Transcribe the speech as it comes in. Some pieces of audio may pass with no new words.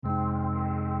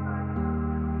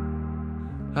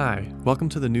Hi, welcome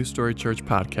to the New Story Church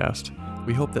podcast.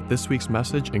 We hope that this week's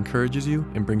message encourages you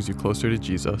and brings you closer to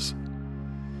Jesus.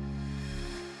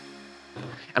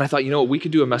 And I thought, we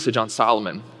could do a message on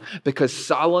Solomon, because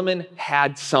Solomon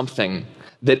had something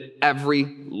that every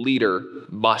leader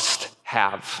must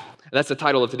have. And that's the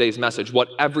title of today's message, what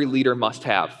every leader must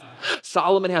have.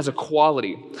 Solomon has a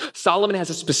quality. Solomon has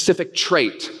a specific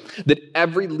trait that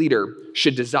every leader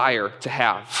should desire to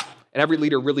have, and every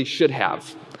leader really should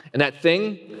have. And that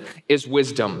thing is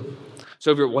wisdom.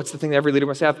 So what's the thing that every leader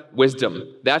must have?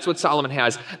 Wisdom. That's what Solomon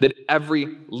has, that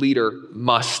every leader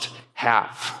must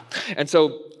have. And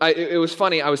so it was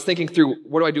funny. I was thinking through,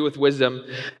 what do I do with wisdom?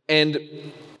 And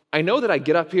I know that I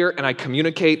get up here and I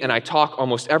communicate and I talk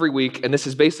almost every week, and this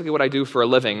is basically what I do for a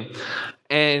living.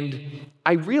 And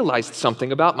I realized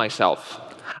something about myself.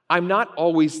 I'm not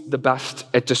always the best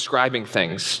at describing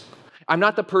things. I'm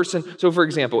not the person. So for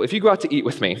example, if you go out to eat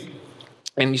with me,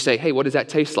 and you say, hey, what does that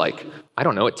taste like? I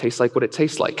don't know. It tastes like what it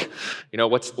tastes like.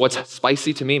 What's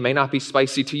spicy to me may not be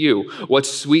spicy to you.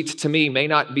 What's sweet to me may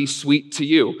not be sweet to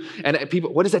you. And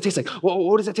people, what does that taste like? Well,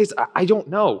 what does that taste? I don't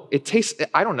know.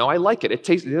 I don't know. I like it.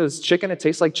 It's chicken. It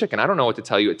tastes like chicken. I don't know what to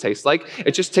tell you it tastes like.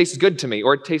 It just tastes good to me,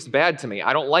 or it tastes bad to me.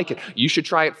 I don't like it. You should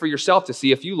try it for yourself to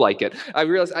see if you like it. I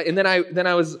realized, and then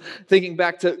I was thinking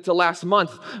back to last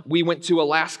month. We went to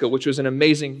Alaska, which was an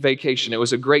amazing vacation. It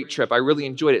was a great trip. I really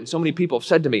enjoyed it. And so many people have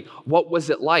said to me, what was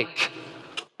it like?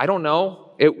 I don't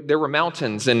know. There were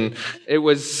mountains, and it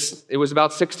was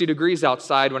about 60 degrees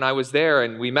outside when I was there,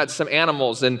 and we met some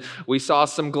animals, and we saw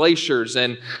some glaciers,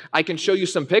 and I can show you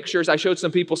some pictures. I showed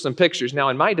some people some pictures. Now,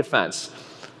 in my defense,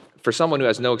 for someone who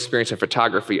has no experience in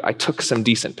photography, I took some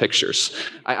decent pictures.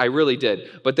 I really did.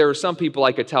 But there were some people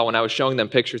I could tell when I was showing them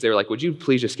pictures, they were like, would you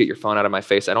please just get your phone out of my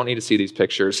face? I don't need to see these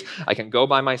pictures. I can go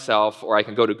by myself, or I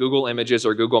can go to Google Images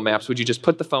or Google Maps. Would you just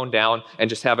put the phone down and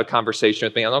just have a conversation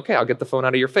with me? I'm okay, I'll get the phone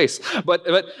out of your face. But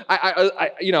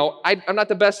I'm not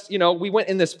the best. We went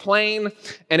in this plane,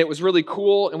 and it was really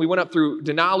cool, and we went up through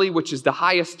Denali, which is the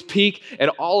highest peak in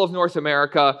all of North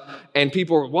America, and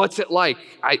people were, what's it like?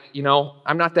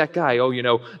 I'm not that guy.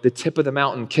 The tip of the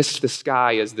mountain kissed the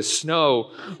sky as the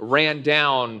snow ran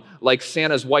down like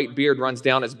Santa's white beard runs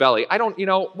down his belly. I don't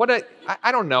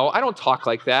know. I don't talk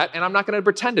like that, and I'm not going to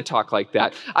pretend to talk like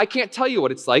that. I can't tell you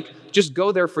what it's like. Just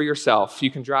go there for yourself. You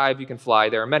can drive, you can fly.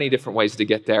 There are many different ways to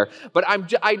get there. But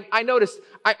I noticed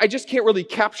I just can't really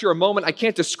capture a moment. I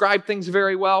can't describe things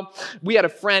very well. We had a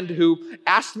friend who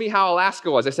asked me how Alaska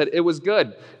was. I said, it was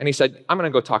good. And he said, I'm going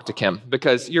to go talk to Kim,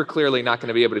 because you're clearly not going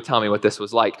to be able to tell me what this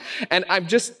was like. And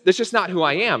that's just not who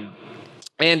I am.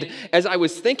 And as I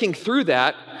was thinking through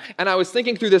that, and I was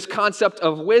thinking through this concept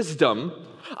of wisdom,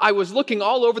 I was looking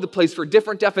all over the place for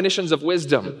different definitions of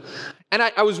wisdom. And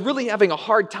I was really having a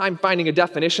hard time finding a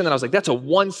definition. And I was like, that's a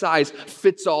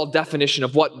one-size-fits-all definition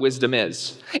of what wisdom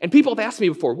is. And people have asked me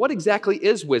before, what exactly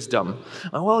is wisdom?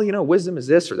 Well, wisdom is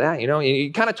this or that.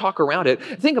 You kind of talk around it.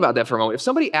 Think about that for a moment. If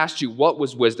somebody asked you what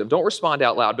was wisdom, don't respond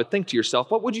out loud, but think to yourself,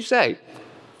 what would you say?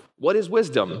 What is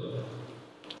wisdom?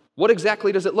 What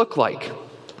exactly does it look like?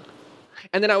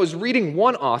 And then I was reading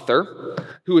one author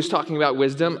who was talking about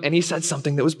wisdom, and he said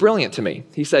something that was brilliant to me.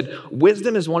 He said,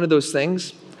 wisdom is one of those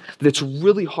things that it's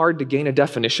really hard to gain a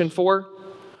definition for,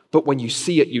 but when you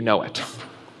see it, you know it.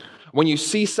 When you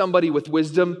see somebody with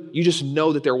wisdom, you just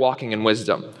know that they're walking in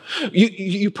wisdom.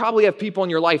 You probably have people in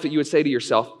your life that you would say to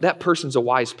yourself, that person's a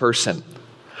wise person,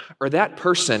 or that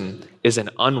person is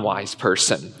an unwise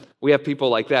person. We have people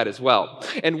like that as well.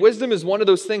 And wisdom is one of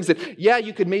those things that,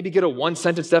 you could maybe get a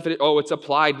one-sentence definition. Oh, it's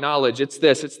applied knowledge. It's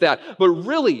this, it's that. But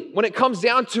really, when it comes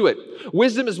down to it,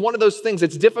 wisdom is one of those things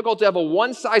that's difficult to have a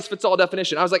one-size-fits-all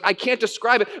definition. I was like, I can't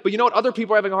describe it. But you know what? Other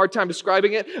people are having a hard time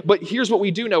describing it. But here's what we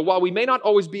do know. While we may not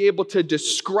always be able to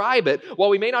describe it,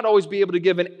 while we may not always be able to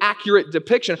give an accurate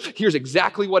depiction, here's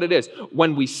exactly what it is.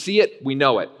 When we see it, we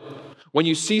know it. When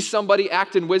you see somebody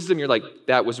act in wisdom, you're like,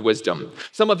 that was wisdom.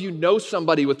 Some of you know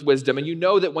somebody with wisdom, and you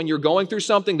know that when you're going through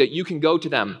something that you can go to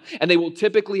them, and they will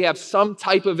typically have some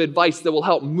type of advice that will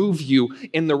help move you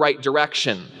in the right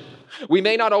direction. We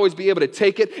may not always be able to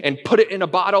take it and put it in a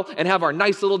bottle and have our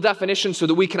nice little definition so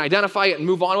that we can identify it and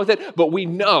move on with it, but we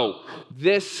know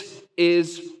this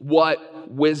is what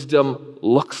wisdom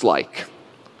looks like.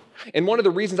 And one of the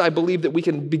reasons I believe that we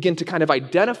can begin to kind of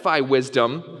identify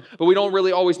wisdom, but we don't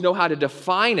really always know how to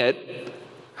define it,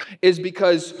 is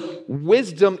because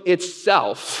wisdom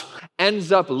itself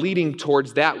ends up leading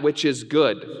towards that which is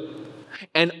good.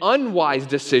 And unwise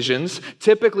decisions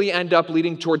typically end up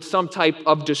leading towards some type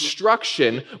of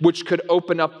destruction, which could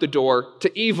open up the door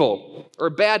to evil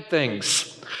or bad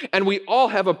things. And we all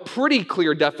have a pretty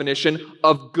clear definition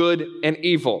of good and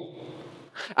evil.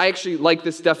 I actually like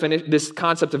this this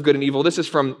concept of good and evil. This is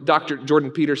from Dr.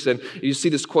 Jordan Peterson. You see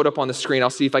this quote up on the screen. I'll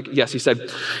see if yes, he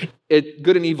said,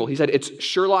 good and evil. He said, it's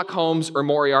Sherlock Holmes or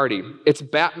Moriarty. It's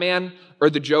Batman or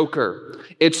the Joker.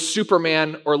 It's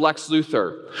Superman or Lex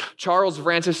Luthor. Charles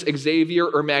Francis Xavier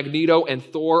or Magneto, and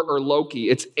Thor or Loki.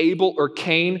 It's Abel or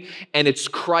Cain, and it's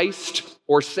Christ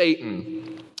or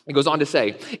Satan. He goes on to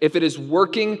say, if it is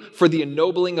working for the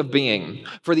ennobling of being,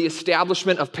 for the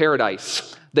establishment of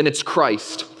paradise, then it's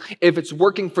Christ. If it's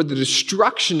working for the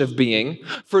destruction of being,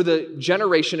 for the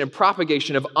generation and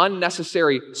propagation of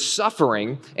unnecessary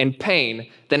suffering and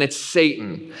pain, then it's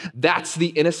Satan. That's the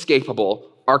inescapable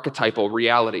archetypal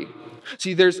reality.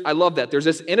 See, I love that. There's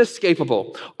this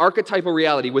inescapable archetypal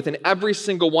reality within every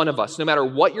single one of us, no matter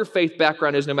what your faith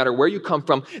background is, no matter where you come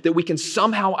from, that we can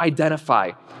somehow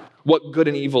identify what good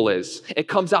and evil is. It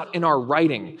comes out in our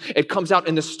writing. It comes out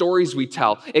in the stories we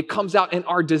tell. It comes out in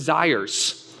our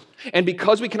desires. And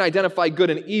because we can identify good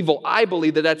and evil, I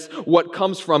believe that that's what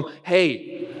comes from,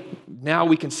 hey, now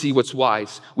we can see what's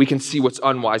wise. We can see what's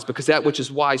unwise, because that which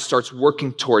is wise starts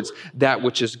working towards that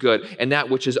which is good. And that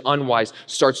which is unwise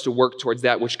starts to work towards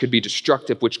that which could be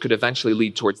destructive, which could eventually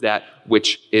lead towards that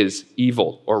which is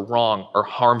evil or wrong or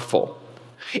harmful.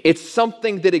 It's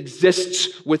something that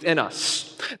exists within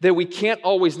us, that we can't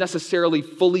always necessarily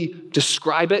fully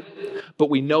describe it, but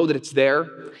we know that it's there,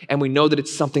 and we know that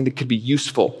it's something that could be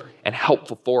useful and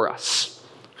helpful for us.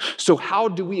 So how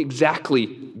do we exactly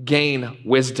gain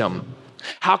wisdom?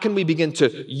 How can we begin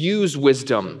to use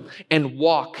wisdom and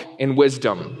walk in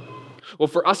wisdom? Well,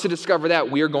 for us to discover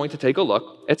that, we are going to take a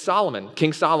look at Solomon,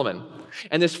 King Solomon.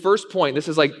 And this first point, this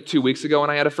is like 2 weeks ago, and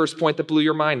I had a first point that blew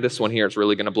your mind. This one here is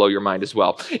really going to blow your mind as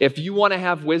well. If you want to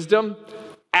have wisdom,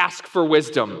 ask for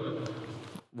wisdom.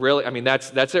 Really, I mean,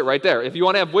 that's it right there. If you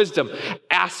want to have wisdom,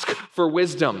 ask for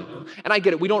wisdom. And I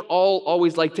get it. We don't all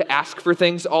always like to ask for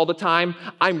things all the time.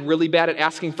 I'm really bad at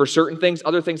asking for certain things.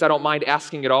 Other things I don't mind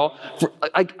asking at all.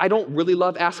 I don't really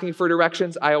love asking for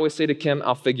directions. I always say to Kim,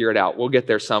 I'll figure it out. We'll get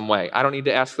there some way. I don't need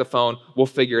to ask the phone. We'll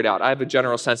figure it out. I have a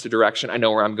general sense of direction. I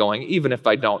know where I'm going, even if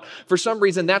I don't. For some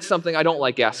reason, that's something I don't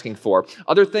like asking for.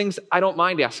 Other things I don't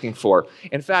mind asking for.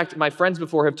 In fact, my friends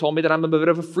before have told me that I'm a bit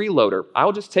of a freeloader.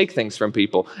 I'll just take things from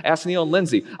people. Ask Neil and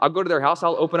Lindsay. I'll go to their house.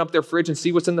 I'll open up their fridge and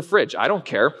see what's in the fridge. I don't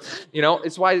care. You know,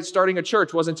 it's why starting a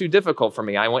church wasn't too difficult for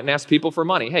me. I went and asked people for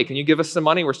money. Hey, can you give us some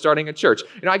money? We're starting a church.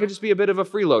 You know, I could just be a bit of a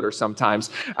freeloader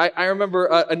sometimes. I remember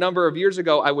a number of years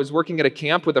ago, I was working at a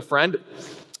camp with a friend,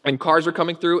 and cars were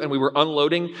coming through, and we were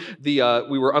unloading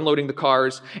the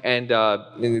cars, and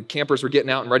the campers were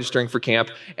getting out and registering for camp.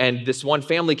 And this one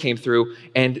family came through,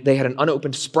 and they had an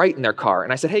unopened Sprite in their car.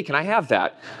 And I said, "Hey, can I have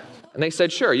that?" And they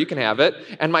said, "Sure, you can have it."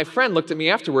 And my friend looked at me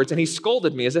afterwards, and he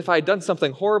scolded me as if I had done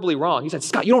something horribly wrong. He said,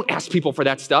 "Scott, you don't ask people for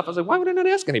that stuff." I was like, "Why would I not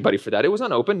ask anybody for that? It was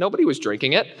unopened. Nobody was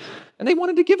drinking it." And they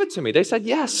wanted to give it to me. They said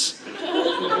yes.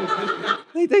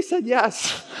 They said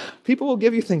yes. People will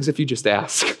give you things if you just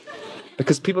ask.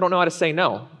 Because people don't know how to say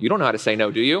no. You don't know how to say no,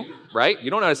 do you? Right?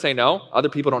 You don't know how to say no. Other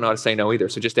people don't know how to say no either,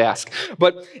 so just ask.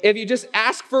 But if you just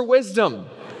ask for wisdom,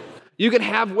 you can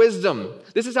have wisdom.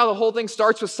 This is how the whole thing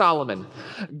starts with Solomon.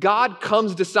 God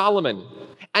comes to Solomon,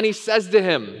 and he says to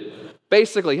him,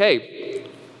 basically, "Hey,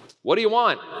 what do you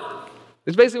want?"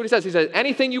 It's basically what he says. He says,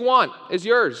 "Anything you want is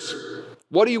yours.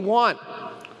 What do you want?"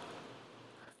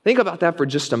 Think about that for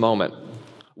just a moment.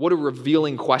 What a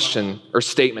revealing question or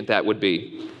statement that would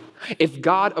be. If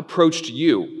God approached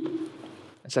you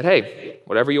and said, "Hey,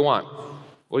 whatever you want,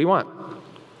 what do you want?"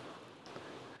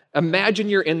 Imagine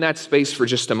you're in that space for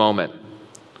just a moment.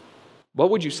 What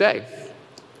would you say?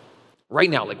 Right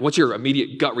now, like, what's your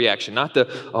immediate gut reaction? Not the,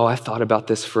 "Oh, I thought about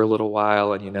this for a little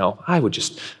while, and I would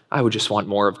just want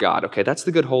more of God." Okay, that's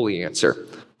the good holy answer.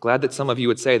 Glad that some of you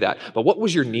would say that. But what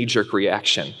was your knee-jerk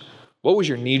reaction? What was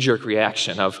your knee-jerk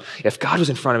reaction of, if God was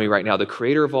in front of me right now, the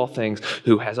creator of all things,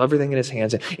 who has everything in his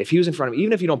hands, and if he was in front of me,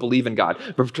 even if you don't believe in God,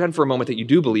 but pretend for a moment that you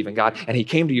do believe in God, and he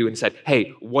came to you and said,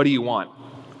 "Hey, what do you want?"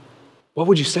 What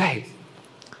would you say?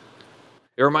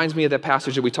 It reminds me of that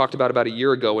passage that we talked about a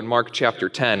year ago in Mark chapter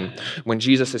 10, when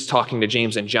Jesus is talking to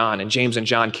James and John, and James and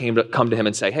John come to him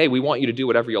and say, "Hey, we want you to do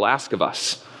whatever you'll ask of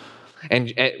us.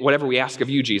 And whatever we ask of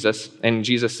you, Jesus." And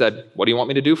Jesus said, "What do you want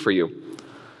me to do for you?"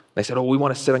 They said, "Oh, we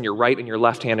want to sit on your right and your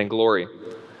left hand in glory."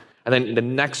 And then the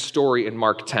next story in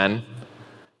Mark 10,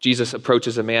 Jesus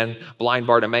approaches a man, blind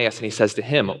Bartimaeus, and he says to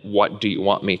him, "What do you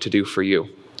want me to do for you?"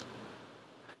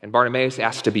 And Bartimaeus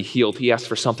asked to be healed. He asked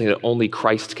for something that only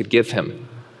Christ could give him.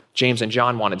 James and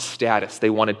John wanted status. They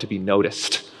wanted to be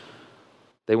noticed.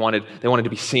 They wanted to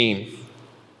be seen.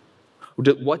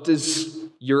 What does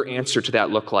your answer to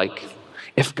that look like?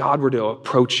 If God were to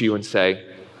approach you and say,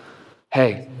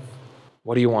 hey,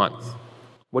 what do you want?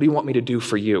 What do you want me to do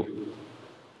for you?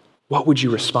 What would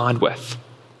you respond with?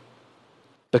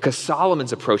 Because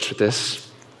Solomon's approach with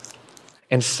this,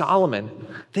 and Solomon,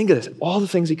 think of this, all the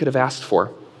things he could have asked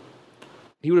for.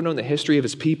 He would have known the history of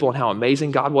his people and how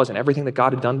amazing God was and everything that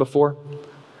God had done before.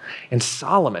 And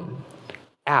Solomon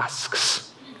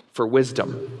asks for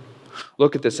wisdom.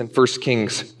 Look at this in 1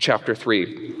 Kings chapter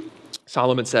 3.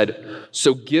 Solomon said,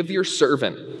 "So give your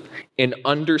servant an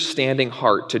understanding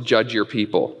heart to judge your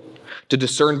people, to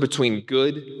discern between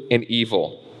good and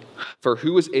evil. For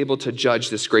who is able to judge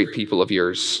this great people of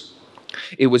yours?"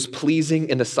 It was pleasing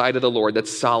in the sight of the Lord that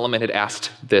Solomon had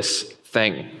asked this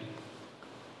thing.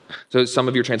 So some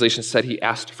of your translations said he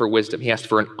asked for wisdom. He asked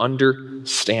for an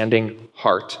understanding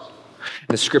heart. And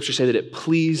the scriptures say that it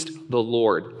pleased the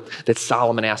Lord that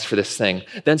Solomon asked for this thing.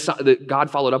 Then God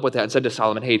followed up with that and said to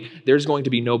Solomon, hey, there's going to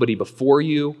be nobody before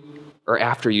you or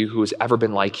after you who has ever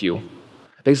been like you.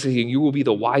 Basically, you will be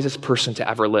the wisest person to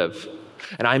ever live.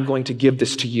 And I'm going to give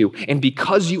this to you. And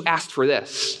because you asked for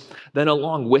this, then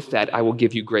along with that, I will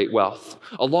give you great wealth.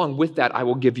 Along with that, I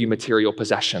will give you material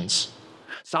possessions.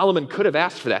 Solomon could have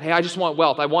asked for that. Hey, I just want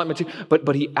wealth. I want material.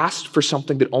 But he asked for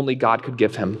something that only God could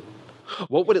give him.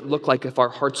 What would it look like if our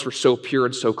hearts were so pure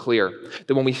and so clear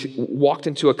that when we walked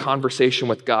into a conversation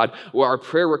with God, where our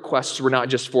prayer requests were not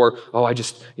just for, oh, I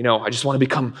just want to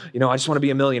become, I just want to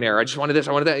be a millionaire. I just wanted this,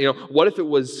 I wanted that. What if it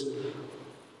was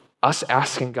us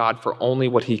asking God for only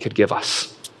what he could give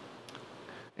us?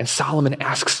 And Solomon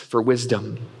asks for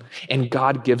wisdom, and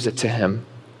God gives it to him.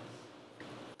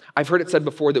 I've heard it said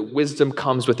before that wisdom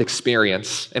comes with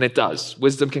experience, and it does.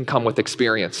 Wisdom can come with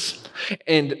experience.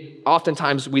 And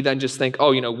oftentimes we then just think,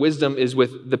 wisdom is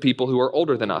with the people who are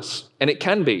older than us. And it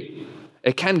can be.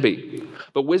 It can be.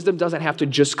 But wisdom doesn't have to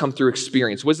just come through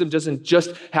experience. Wisdom doesn't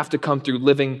just have to come through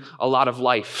living a lot of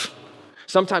life.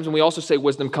 Sometimes when we also say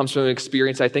wisdom comes from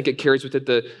experience, I think it carries with it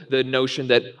the notion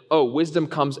that, wisdom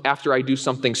comes after I do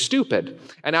something stupid.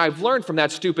 And I've learned from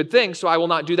that stupid thing, so I will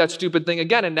not do that stupid thing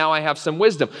again, and now I have some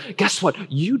wisdom. Guess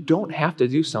what? You don't have to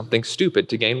do something stupid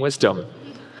to gain wisdom.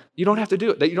 You don't have to do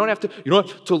it. You don't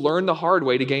have to learn the hard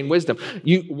way to gain wisdom.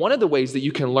 One of the ways that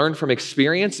you can learn from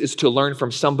experience is to learn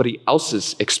from somebody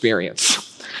else's experience.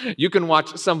 You can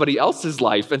watch somebody else's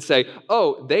life and say,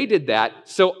 they did that,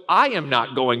 so I am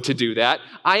not going to do that.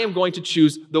 I am going to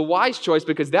choose the wise choice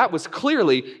because that was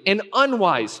clearly an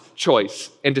unwise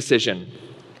choice and decision.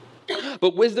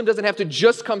 But wisdom doesn't have to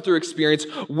just come through experience.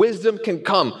 Wisdom can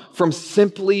come from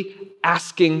simply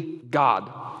asking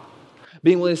God.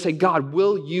 Being willing to say, God,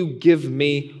 will you give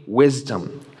me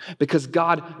wisdom? Because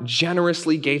God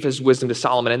generously gave his wisdom to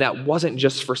Solomon, and that wasn't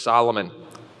just for Solomon.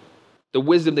 The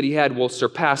wisdom that he had will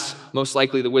surpass most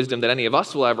likely the wisdom that any of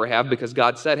us will ever have, because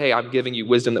God said, hey, I'm giving you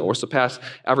wisdom that will surpass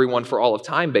everyone for all of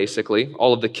time, basically,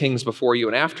 all of the kings before you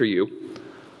and after you.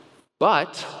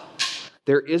 But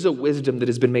there is a wisdom that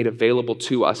has been made available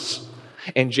to us.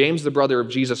 And James, the brother of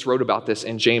Jesus, wrote about this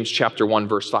in James chapter 1,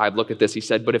 verse 5. Look at this. He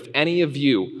said, but if any of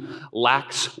you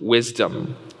lacks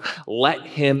wisdom, let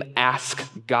him ask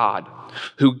God,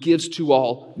 who gives to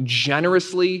all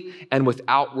generously and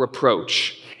without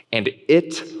reproach, and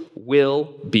it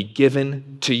will be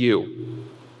given to you.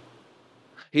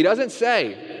 He doesn't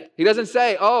say,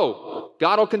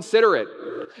 God will consider it.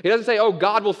 He doesn't say,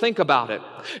 God will think about it.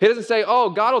 He doesn't say,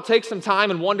 God will take some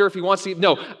time and wonder if he wants to.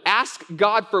 No, ask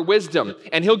God for wisdom,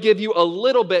 and he'll give you a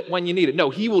little bit when you need it. No,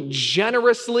 he will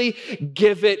generously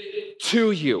give it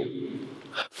to you.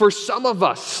 For some of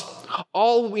us,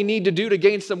 all we need to do to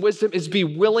gain some wisdom is be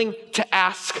willing to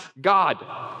ask God.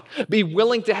 Be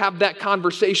willing to have that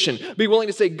conversation. Be willing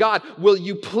to say, God, will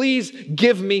you please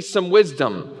give me some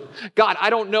wisdom? God, I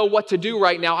don't know what to do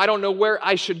right now. I don't know where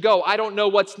I should go. I don't know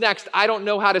what's next. I don't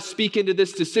know how to speak into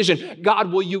this decision.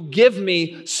 God, will you give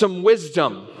me some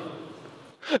wisdom?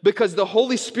 Because the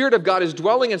Holy Spirit of God is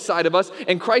dwelling inside of us,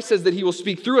 and Christ says that he will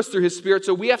speak through us through his Spirit.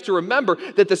 So we have to remember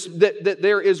that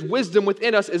there is wisdom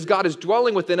within us as God is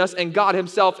dwelling within us, and God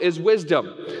himself is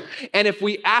wisdom. And if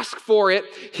we ask for it,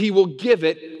 he will give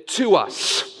it to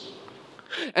us.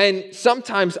 And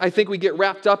sometimes I think we get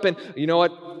wrapped up in,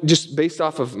 just based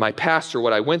off of my past or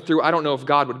what I went through, I don't know if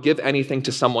God would give anything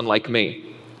to someone like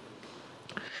me.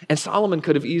 And Solomon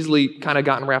could have easily kind of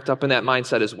gotten wrapped up in that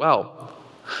mindset as well.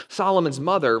 Solomon's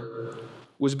mother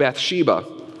was Bathsheba.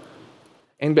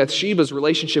 And Bathsheba's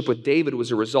relationship with David was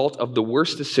a result of the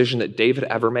worst decision that David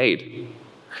ever made.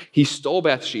 He stole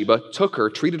Bathsheba, took her,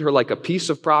 treated her like a piece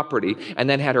of property, and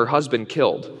then had her husband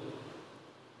killed.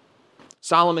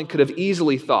 Solomon could have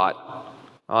easily thought,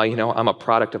 I'm a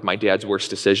product of my dad's worst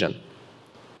decision.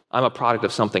 I'm a product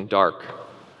of something dark.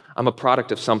 I'm a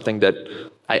product of something that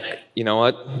You know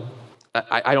what?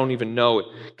 I don't even know.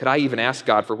 Could I even ask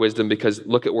God for wisdom? Because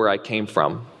look at where I came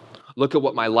from. Look at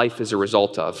what my life is a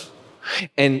result of.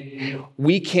 And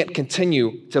we can't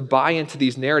continue to buy into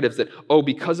these narratives that, oh,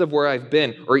 because of where I've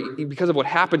been, or because of what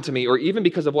happened to me, or even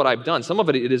because of what I've done. Some of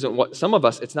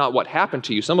us, it's not what happened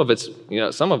to you. Some of us,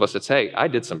 it's, hey, I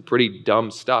did some pretty dumb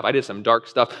stuff. I did some dark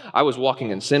stuff. I was walking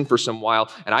in sin for some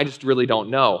while, and I just really don't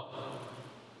know.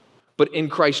 But in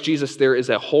Christ Jesus, there is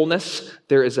a wholeness,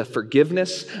 there is a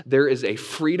forgiveness, there is a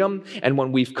freedom. And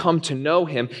when we've come to know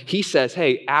him, he says,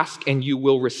 hey, ask and you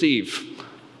will receive.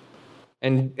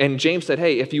 And James said,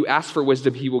 hey, if you ask for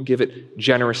wisdom, he will give it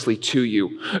generously to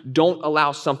you. Don't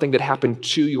allow something that happened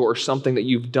to you or something that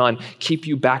you've done keep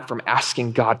you back from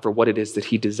asking God for what it is that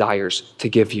he desires to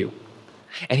give you.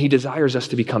 And he desires us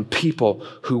to become people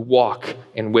who walk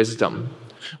in wisdom,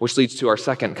 which leads to our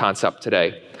second concept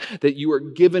today, that you are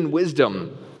given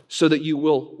wisdom so that you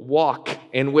will walk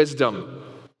in wisdom.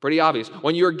 Pretty obvious.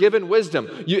 When you are given wisdom,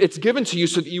 it's given to you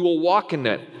so that you will walk in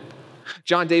it.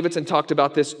 John Davidson talked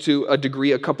about this to a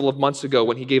degree a couple of months ago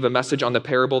when he gave a message on the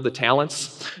parable of the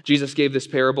talents. Jesus gave this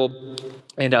parable,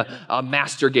 and a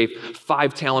master gave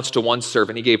 5 talents to one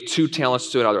servant. He gave 2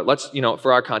 talents to another.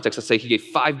 For our context, let's say he gave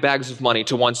 5 bags of money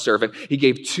to one servant. He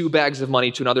gave 2 bags of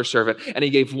money to another servant, and he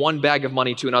gave 1 bag of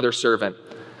money to another servant.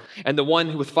 And the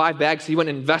one with 5 bags, he went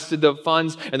and invested the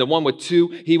funds, and the one with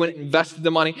 2, he went and invested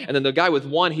the money, and then the guy with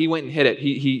 1, he went and hid it.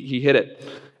 He hid it.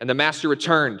 And the master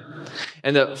returned.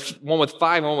 And the one with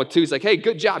 5 and one with 2, he's like, hey,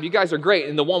 good job. You guys are great.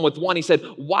 And the one with 1, he said,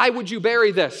 why would you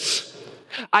bury this?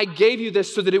 I gave you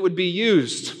this so that it would be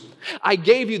used. I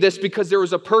gave you this because there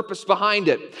was a purpose behind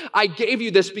it. I gave you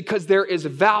this because there is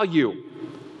value.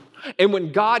 And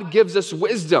when God gives us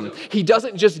wisdom, he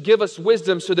doesn't just give us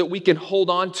wisdom so that we can hold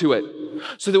on to it,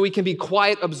 so that we can be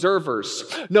quiet observers.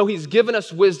 No, he's given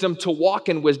us wisdom to walk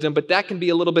in wisdom, but that can be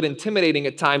a little bit intimidating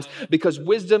at times because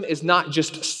wisdom is not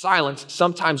just silence.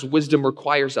 Sometimes wisdom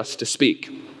requires us to speak.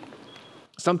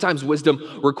 Sometimes wisdom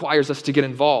requires us to get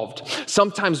involved.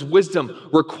 Sometimes wisdom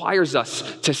requires us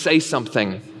to say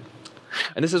something.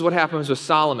 And this is what happens with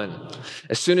Solomon.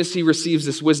 As soon as he receives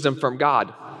this wisdom from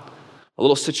God, a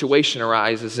little situation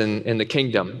arises in the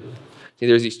kingdom. See,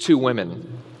 there's these 2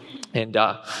 women, and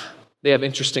they have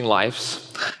interesting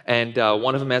lives. And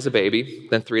one of them has a baby.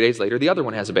 Then 3 days later, the other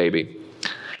one has a baby.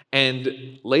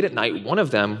 And late at night, one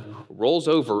of them rolls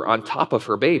over on top of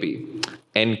her baby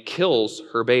and kills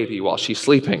her baby while she's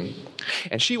sleeping.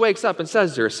 And she wakes up and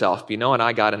says to herself, you know what,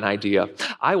 I got an idea.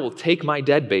 I will take my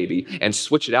dead baby and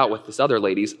switch it out with this other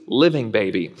lady's living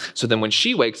baby. So then when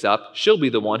she wakes up, she'll be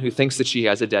the one who thinks that she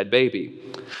has a dead baby.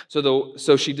 So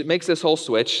she makes this whole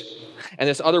switch, and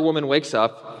this other woman wakes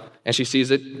up, and she sees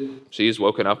it. She's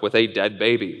woken up with a dead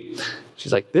baby.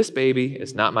 She's like, this baby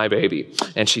is not my baby.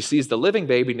 And she sees the living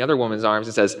baby in the other woman's arms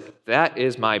and says, that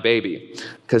is my baby.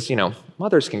 Because,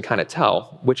 mothers can kind of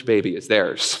tell which baby is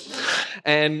theirs.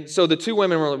 And so the 2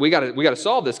 women were like, we got to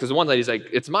solve this, because the one lady's like,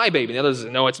 it's my baby. And the other says,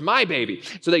 no, it's my baby.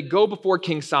 So they go before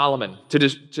King Solomon to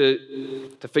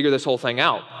figure this whole thing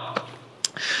out.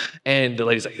 And the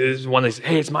lady's like, one lady says,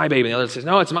 hey, it's my baby. And the other says,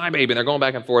 no, it's my baby. And they're going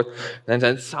back and forth. And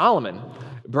then Solomon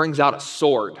brings out a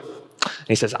sword. And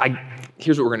he says,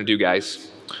 here's what we're going to do,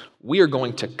 guys. We are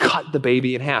going to cut the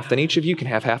baby in half. Then each of you can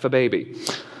have half a baby.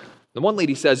 The one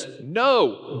lady says,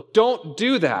 no, don't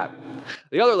do that.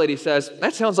 The other lady says,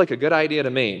 that sounds like a good idea to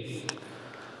me.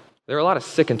 There are a lot of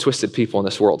sick and twisted people in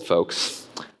this world, folks.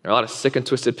 There are a lot of sick and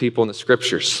twisted people in the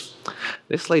scriptures.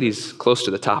 This lady's close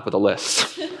to the top of the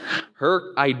list.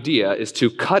 Her idea is to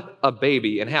cut a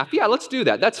baby in half. Yeah, let's do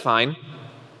that. That's fine.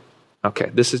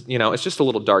 Okay, this is, it's just a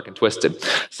little dark and twisted.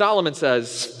 Solomon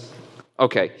says,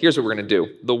 okay, here's what we're going to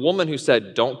do. The woman who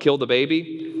said, don't kill the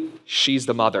baby, she's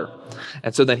the mother.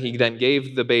 And so then he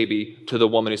gave the baby to the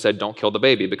woman who said, don't kill the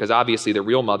baby, because obviously the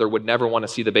real mother would never want to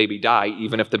see the baby die,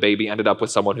 even if the baby ended up with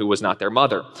someone who was not their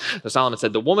mother. So Solomon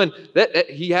said, the woman,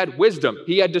 he had wisdom,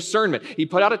 he had discernment. He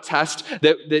put out a test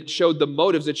that showed the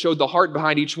motives, that showed the heart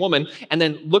behind each woman. And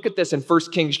then look at this in 1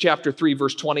 Kings chapter 3,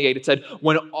 verse 28. It said,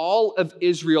 when all of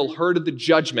Israel heard of the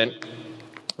judgment,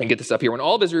 and get this up here. When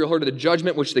all of Israel heard of the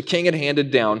judgment which the king had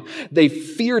handed down, they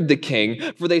feared the king,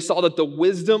 for they saw that the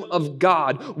wisdom of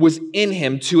God was in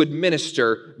him to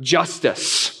administer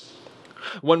justice.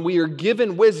 When we are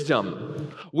given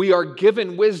wisdom, we are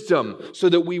given wisdom so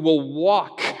that we will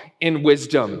walk in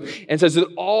wisdom. And says that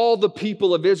all the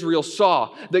people of Israel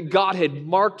saw that God had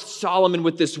marked Solomon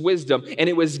with this wisdom, and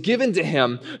it was given to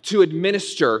him to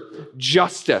administer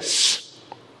justice.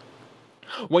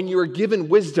 When you are given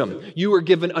wisdom, you are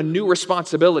given a new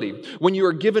responsibility. When you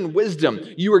are given wisdom,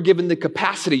 you are given the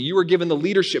capacity, you are given the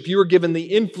leadership, you are given the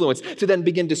influence to then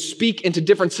begin to speak into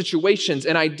different situations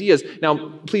and ideas. Now,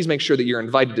 please make sure that you're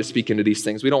invited to speak into these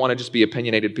things. We don't want to just be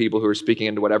opinionated people who are speaking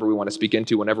into whatever we want to speak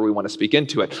into whenever we want to speak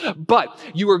into it. But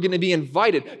you are going to be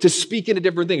invited to speak into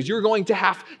different things. You're going to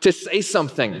have to say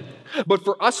something. But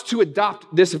for us to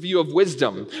adopt this view of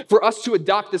wisdom, for us to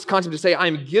adopt this concept to say,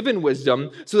 I'm given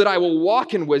wisdom so that I will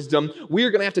walk in wisdom, we are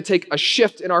going to have to take a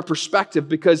shift in our perspective,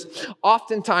 because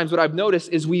oftentimes what I've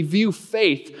noticed is we view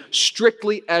faith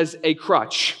strictly as a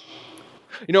crutch.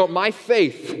 My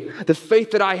faith, the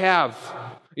faith that I have,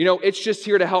 it's just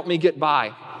here to help me get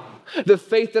by. The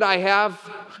faith that I have,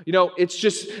 it's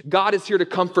just God is here to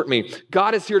comfort me.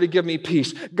 God is here to give me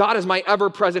peace. God is my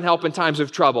ever-present help in times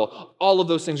of trouble. All of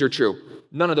those things are true.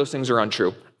 None of those things are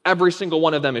untrue. Every single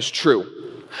one of them is true.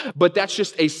 But that's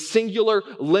just a singular,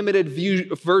 limited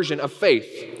version of faith.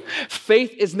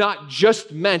 Faith is not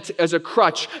just meant as a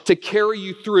crutch to carry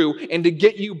you through and to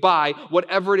get you by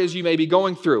whatever it is you may be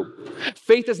going through.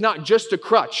 Faith is not just a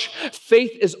crutch.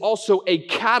 Faith is also a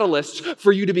catalyst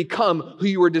for you to become who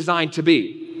you were designed to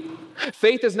be.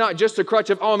 Faith is not just a crutch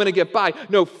of, I'm going to get by.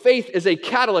 No, faith is a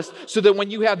catalyst so that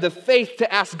when you have the faith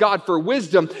to ask God for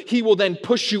wisdom, He will then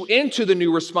push you into the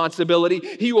new responsibility.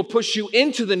 He will push you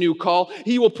into the new call.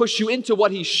 He will push you into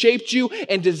what He shaped you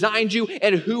and designed you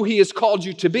and who He has called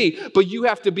you to be. But you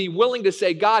have to be willing to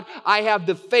say, God, I have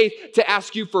the faith to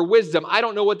ask you for wisdom. I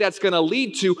don't know what that's going to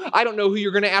lead to. I don't know who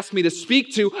you're going to ask me to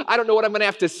speak to. I don't know what I'm going to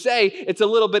have to say. It's a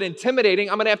little bit intimidating.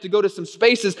 I'm going to have to go to some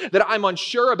spaces that I'm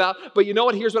unsure about. But you know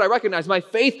what? Here's what I recognize. My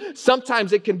faith,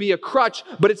 sometimes it can be a crutch,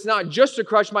 but it's not just a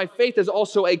crutch. My faith is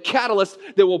also a catalyst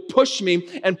that will push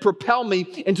me and propel me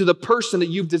into the person that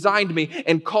you've designed me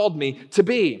and called me to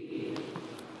be.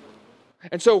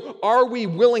 And so, are we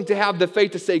willing to have the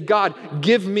faith to say, God,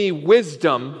 give me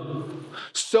wisdom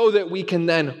so that we can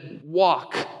then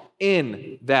walk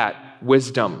in that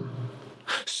wisdom?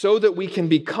 So that we can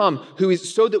become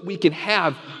so that we can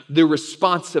have the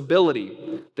responsibility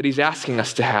that He's asking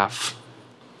us to have.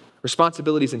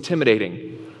 Responsibility is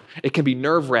intimidating. It can be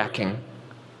nerve-wracking.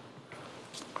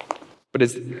 But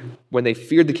when they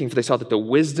feared the king, for they saw that the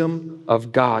wisdom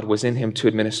of God was in him to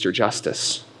administer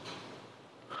justice.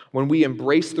 When we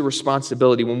embrace the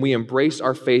responsibility, when we embrace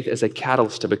our faith as a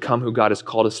catalyst to become who God has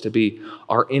called us to be,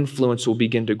 our influence will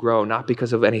begin to grow, not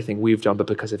because of anything we've done, but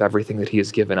because of everything that He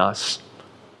has given us.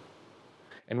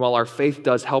 And while our faith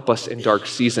does help us in dark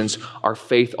seasons, our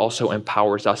faith also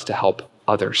empowers us to help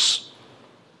others.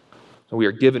 We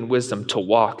are given wisdom to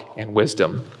walk in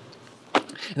wisdom.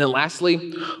 And then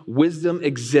lastly, wisdom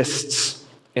exists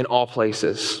in all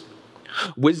places.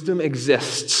 Wisdom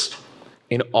exists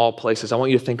in all places. I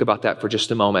want you to think about that for just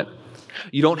a moment.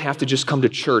 You don't have to just come to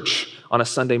church on a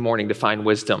Sunday morning to find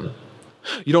wisdom.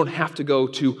 You don't have to go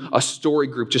to a story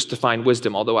group just to find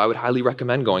wisdom, although I would highly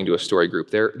recommend going to a story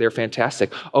group. They're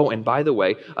fantastic. Oh, and by the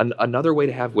way, another way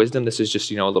to have wisdom, this is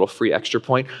just a little free extra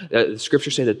point. The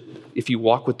scriptures say that if you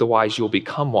walk with the wise, you'll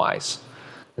become wise.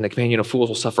 And the companion of fools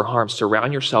will suffer harm.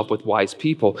 Surround yourself with wise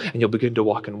people, and you'll begin to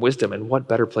walk in wisdom. And what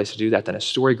better place to do that than a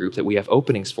story group that we have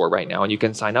openings for right now? And you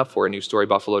can sign up for at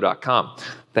newstorybuffalo.com.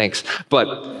 Thanks.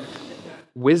 But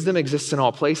wisdom exists in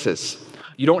all places.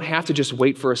 You don't have to just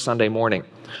wait for a Sunday morning.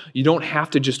 You don't have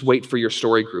to just wait for your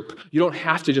story group. You don't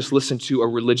have to just listen to a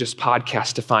religious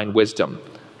podcast to find wisdom.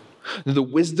 The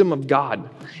wisdom of God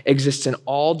exists in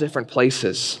all different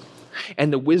places.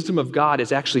 And the wisdom of God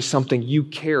is actually something you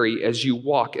carry as you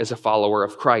walk as a follower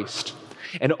of Christ.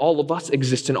 And all of us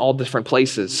exist in all different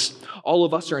places. All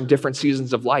of us are in different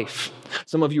seasons of life.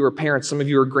 Some of you are parents, some of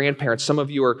you are grandparents, some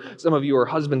of you are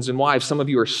husbands and wives, some of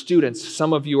you are students,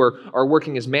 some of you are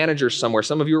working as managers somewhere,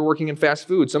 some of you are working in fast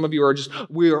food, some of you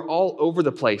we are all over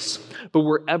the place. But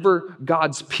wherever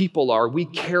God's people are, we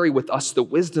carry with us the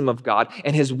wisdom of God,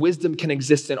 and His wisdom can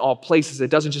exist in all places. It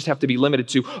doesn't just have to be limited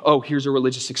to, here's a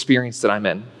religious experience that I'm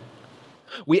in.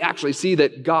 We actually see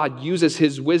that God uses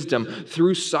His wisdom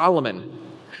through Solomon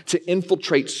to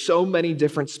infiltrate so many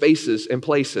different spaces and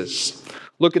places.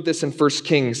 Look at this in 1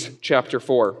 Kings chapter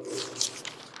 4.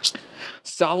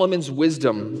 Solomon's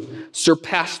wisdom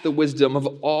surpassed the wisdom of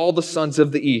all the sons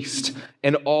of the east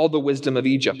and all the wisdom of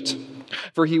Egypt.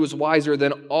 For he was wiser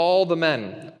than all the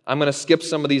men. I'm going to skip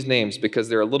some of these names because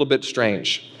they're a little bit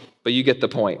strange, but you get the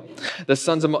point.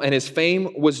 And his fame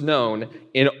was known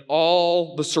in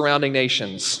all the surrounding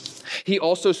nations. He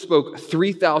also spoke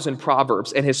 3,000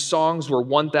 proverbs, and his songs were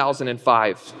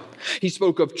 1,005. He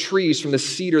spoke of trees from the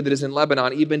cedar that is in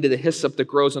Lebanon, even to the hyssop that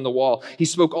grows on the wall. He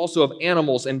spoke also of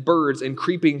animals and birds and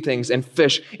creeping things and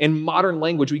fish. In modern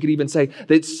language, we could even say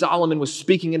that Solomon was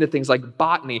speaking into things like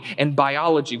botany and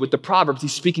biology. With the Proverbs,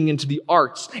 he's speaking into the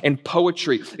arts and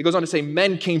poetry. It goes on to say,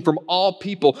 men came from all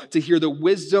people to hear the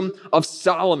wisdom of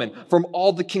Solomon, from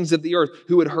all the kings of the earth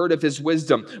who had heard of his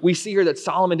wisdom. We see here that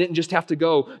Solomon didn't just have to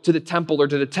go to the temple or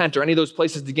to the tent or any of those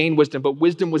places to gain wisdom, but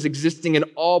wisdom was existing in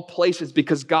all places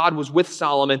because God was with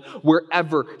Solomon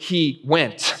wherever he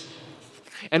went.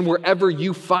 And wherever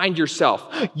you find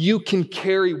yourself, you can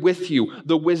carry with you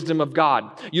the wisdom of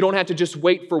God. You don't have to just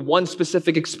wait for one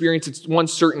specific experience at one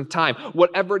certain time.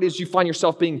 Whatever it is you find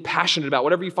yourself being passionate about,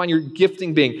 whatever you find your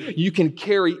gifting being, you can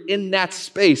carry in that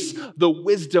space the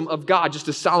wisdom of God, just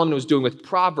as Solomon was doing with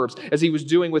Proverbs, as he was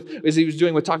doing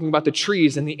with talking about the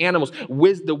trees and the animals.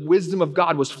 The wisdom of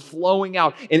God was flowing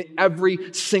out in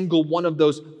every single one of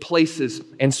those places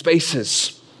and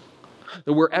spaces.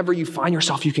 That wherever you find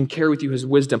yourself, you can carry with you his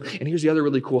wisdom. And here's the other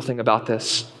really cool thing about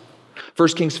this. 1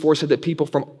 Kings 4 said that people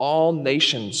from all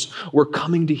nations were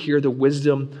coming to hear the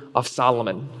wisdom of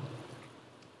Solomon.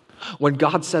 When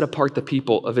God set apart the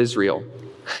people of Israel,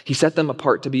 he set them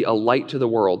apart to be a light to the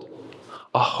world,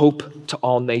 a hope to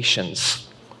all nations.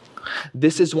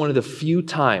 This is one of the few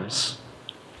times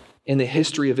in the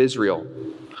history of Israel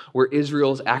where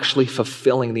Israel is actually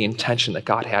fulfilling the intention that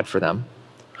God had for them,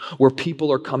 where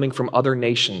people are coming from other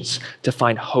nations to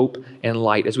find hope and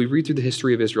light. As we read through the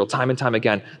history of Israel, time and time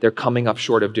again, they're coming up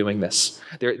short of doing this.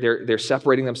 They're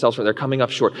separating themselves from it. They're coming up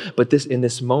short. But in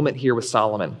this moment here with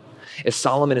Solomon, as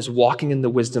Solomon is walking in the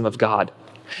wisdom of God,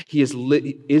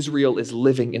 Israel is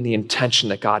living in the intention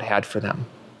that God had for them.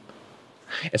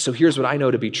 And so here's what I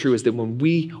know to be true, is that when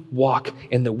we walk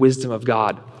in the wisdom of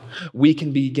God, we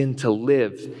can begin to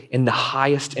live in the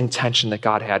highest intention that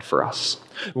God had for us.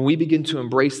 When we begin to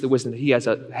embrace the wisdom that he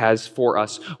has for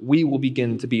us, we will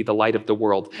begin to be the light of the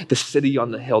world, the city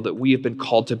on the hill that we have been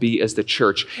called to be as the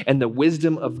church. And the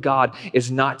wisdom of God is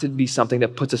not to be something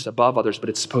that puts us above others, but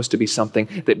it's supposed to be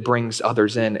something that brings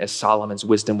others in, as Solomon's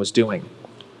wisdom was doing.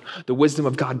 The wisdom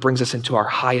of God brings us into our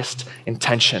highest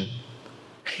intention.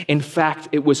 In fact,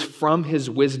 it was from his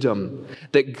wisdom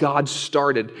that God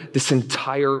started this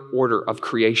entire order of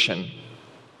creation.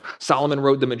 Solomon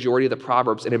wrote the majority of the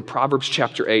Proverbs, and in Proverbs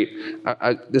chapter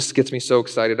 8, this gets me so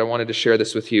excited. I wanted to share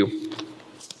this with you.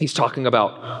 He's talking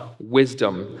about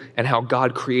wisdom and how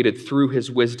God created through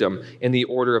his wisdom in the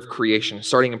order of creation.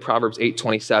 Starting in Proverbs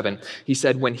 8:27, he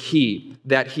said, when he,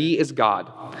 that he is God,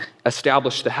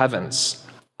 established the heavens,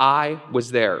 I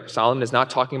was there. Solomon is not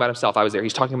talking about himself. I was there.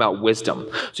 He's talking about wisdom.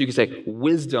 So you can say,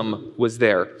 wisdom was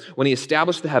there. When he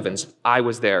established the heavens, I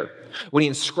was there. When he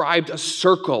inscribed a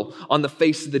circle on the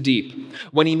face of the deep.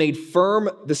 When he made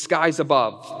firm the skies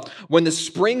above. When the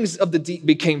springs of the deep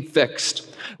became fixed.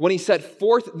 When he set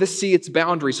forth the sea its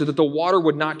boundary so that the water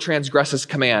would not transgress his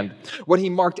command. When he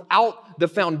marked out the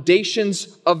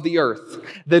foundations of the earth,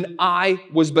 then I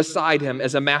was beside him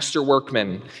as a master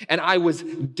workman, and I was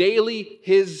daily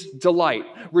his delight,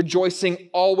 rejoicing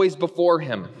always before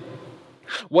him.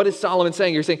 What is Solomon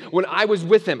saying? You're saying, when I was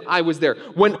with him, I was there.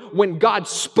 When God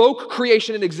spoke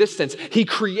creation into existence, he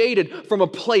created from a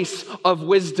place of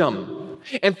wisdom.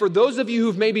 And for those of you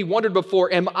who've maybe wondered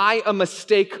before, am I a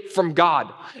mistake from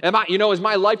God? Is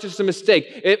my life just a mistake?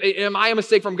 Am I a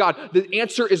mistake from God? The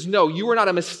answer is no. You are not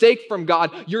a mistake from God.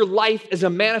 Your life is a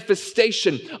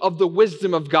manifestation of the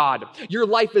wisdom of God. Your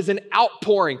life is an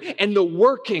outpouring and the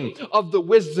working of the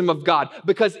wisdom of God.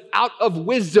 Because out of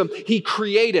wisdom, he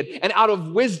created. And out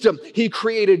of wisdom, he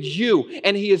created you.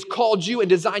 And he has called you and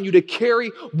designed you to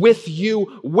carry with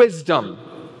you wisdom.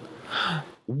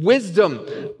 Wisdom,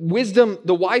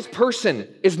 the wise person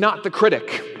is not the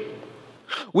critic.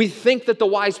 We think that the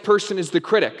wise person is the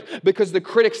critic because the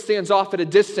critic stands off at a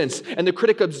distance and the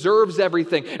critic observes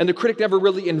everything and the critic never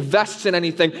really invests in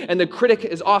anything and the critic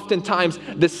is oftentimes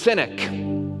the cynic.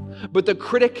 But the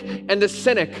critic and the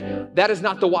cynic, that is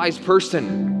not the wise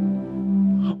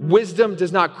person. Wisdom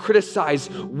does not criticize,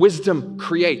 wisdom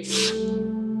creates.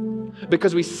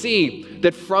 Because we see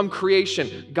that from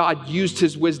creation, God used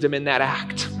his wisdom in that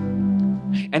act.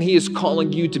 And he is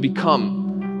calling you to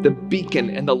become the beacon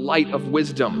and the light of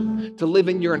wisdom, to live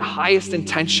in your highest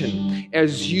intention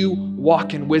as you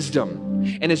walk in wisdom.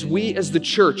 And as we as the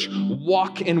church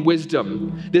walk in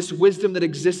wisdom, this wisdom that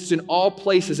exists in all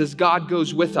places as God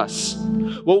goes with us,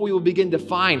 what we will begin to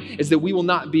find is that we will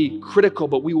not be critical,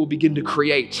 but we will begin to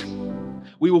create.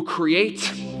 We will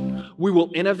create, we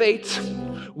will innovate,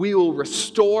 we will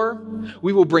restore,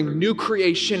 we will bring new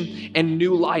creation and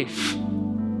new life.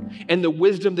 And the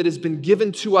wisdom that has been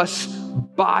given to us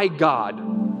by God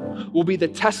will be the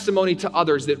testimony to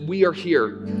others that we are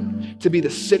here to be the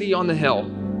city on the hill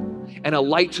and a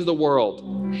light to the world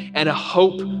and a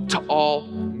hope to all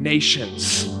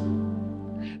nations.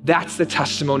 That's the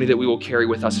testimony that we will carry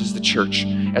with us as the church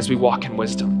as we walk in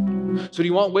wisdom. So do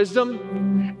you want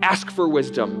wisdom? Ask for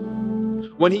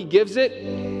wisdom. When he gives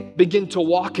it, begin to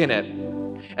walk in it.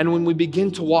 And when we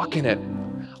begin to walk in it,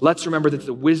 let's remember that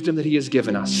the wisdom that he has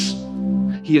given us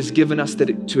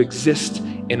that to exist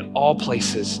in all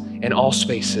places, in all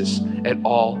spaces, at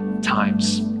all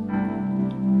times.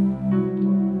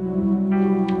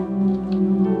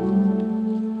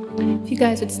 If you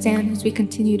guys would stand as we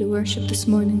continue to worship this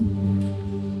morning.